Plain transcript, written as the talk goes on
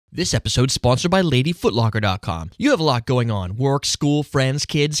This episode's sponsored by LadyFootlocker.com. You have a lot going on. Work, school, friends,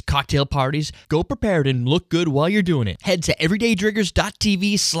 kids, cocktail parties. Go prepared and look good while you're doing it. Head to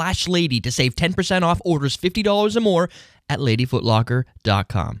everydaydrinkers.tv/lady to save 10% off orders $50 or more at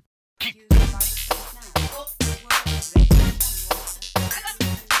LadyFootlocker.com.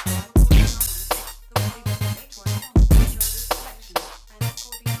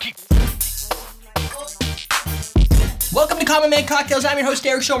 Welcome to Common Man Cocktails. I'm your host,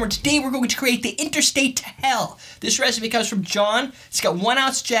 Eric Schomer. Today we're going to create the Interstate to Hell. This recipe comes from John. It's got 1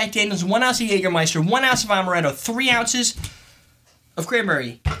 ounce Jack Daniels, 1 ounce of Jagermeister, 1 ounce of Amaretto, 3 ounces of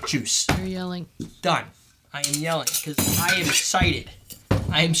Cranberry Juice. You're yelling. Done. I am yelling because I am excited.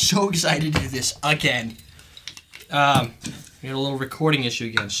 I am so excited to do this again. We had a little recording issue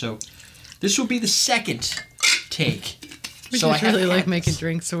again, so this will be the second take. We just really like making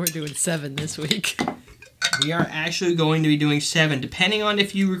drinks, so we're doing 7 this week. We are actually going to be doing 7, depending on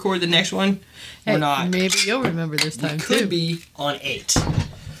if you record the next one or not. Maybe you'll remember this time, too. Could be on 8.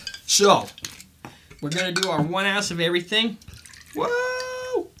 So, we're going to do our 1 ounce of everything.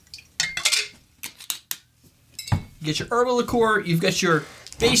 Whoa! You get your herbal liqueur. You've got your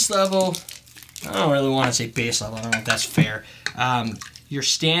base level. I don't really want to say base level. I don't know if that's fair. Your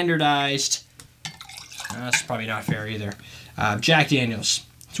standardized. That's probably not fair either. Jack Daniels.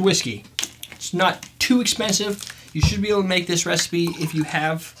 It's whiskey. It's not too expensive. You should be able to make this recipe if you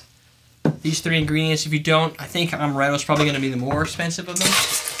have these 3 ingredients. If you don't, I think Amaretto is probably going to be the more expensive of them.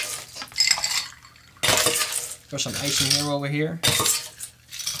 Throw some ice in here while we're here.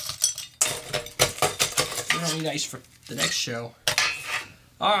 We don't need ice for the next show.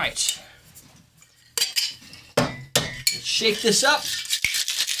 All right. Let's shake this up.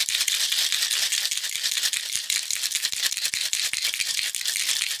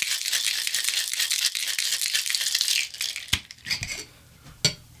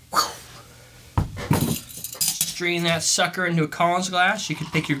 Strain that sucker into a Collins glass. You can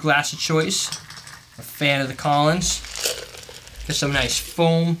pick your glass of choice. I'm a fan of the Collins. Get some nice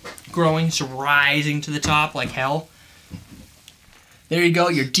foam growing. It's rising to the top like hell. There you go.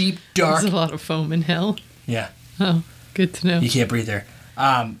 Your deep, dark. There's a lot of foam in hell. Yeah. Oh, good to know. You can't breathe there.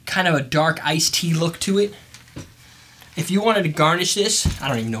 Kind of a dark iced tea look to it. If you wanted to garnish this, I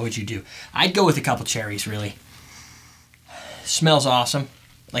don't even know what you do. I'd go with a couple cherries, really. Smells awesome.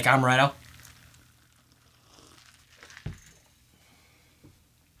 Like Amaretto.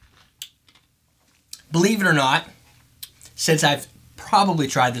 Believe it or not, since I've probably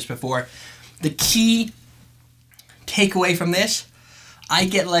tried this before, the key takeaway from this, I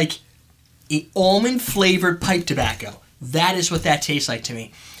get like an almond flavored pipe tobacco. That is what that tastes like to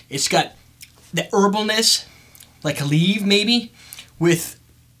me. It's got the herbalness, like a leaf maybe, with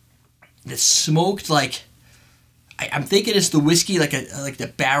the smoked like, I'm thinking it's the whiskey, like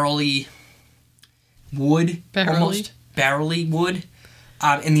the barrel-y wood, almost barrel-y wood.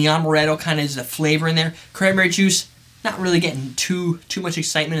 And the Amaretto kind of is the flavor in there. Cranberry juice, not really getting too much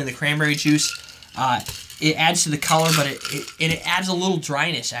excitement in the cranberry juice. It adds to the color, but it adds a little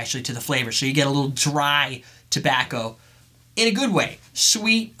dryness, actually, to the flavor. So you get a little dry tobacco in a good way.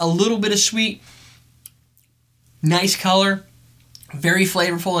 Sweet, a little bit of sweet. Nice color. Very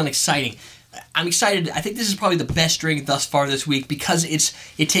flavorful and exciting. I'm excited. I think this is probably the best drink thus far this week because it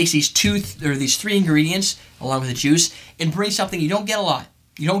takes these 3 ingredients along with the juice and brings something you don't get a lot.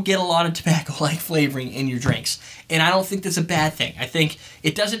 You don't get a lot of tobacco-like flavoring in your drinks. And I don't think that's a bad thing. I think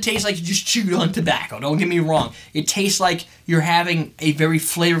it doesn't taste like you just chewed on tobacco. Don't get me wrong. It tastes like you're having a very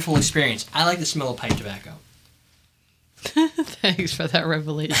flavorful experience. I like the smell of pipe tobacco. Thanks for that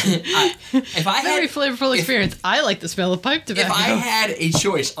revelation. Very flavorful experience. I like the smell of pipe tobacco. If I had a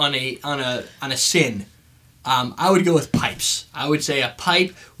choice on a sin, I would go with pipes. I would say a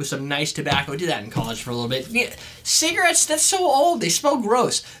pipe with some nice tobacco. I did that in college for a little bit. Yeah, cigarettes, that's so old. They smell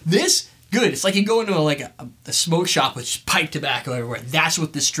gross. This, good. It's like you go into a smoke shop with just pipe tobacco everywhere. That's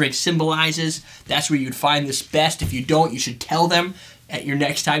what this drink symbolizes. That's where you'd find this best. If you don't, you should tell them at your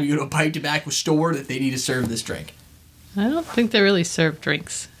next time you go to a pipe tobacco store that they need to serve this drink. I don't think they really serve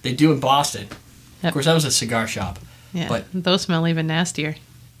drinks. They do in Boston. Yep. Of course, that was a cigar shop. Yeah, but those smell even nastier.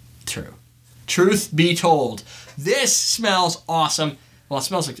 True. Truth be told, this smells awesome. Well, it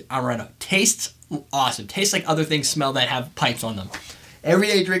smells like Amaretto. Tastes awesome. Tastes like other things smell that have pipes on them.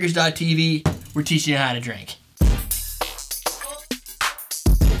 Everydaydrinkers.tv, we're teaching you how to drink.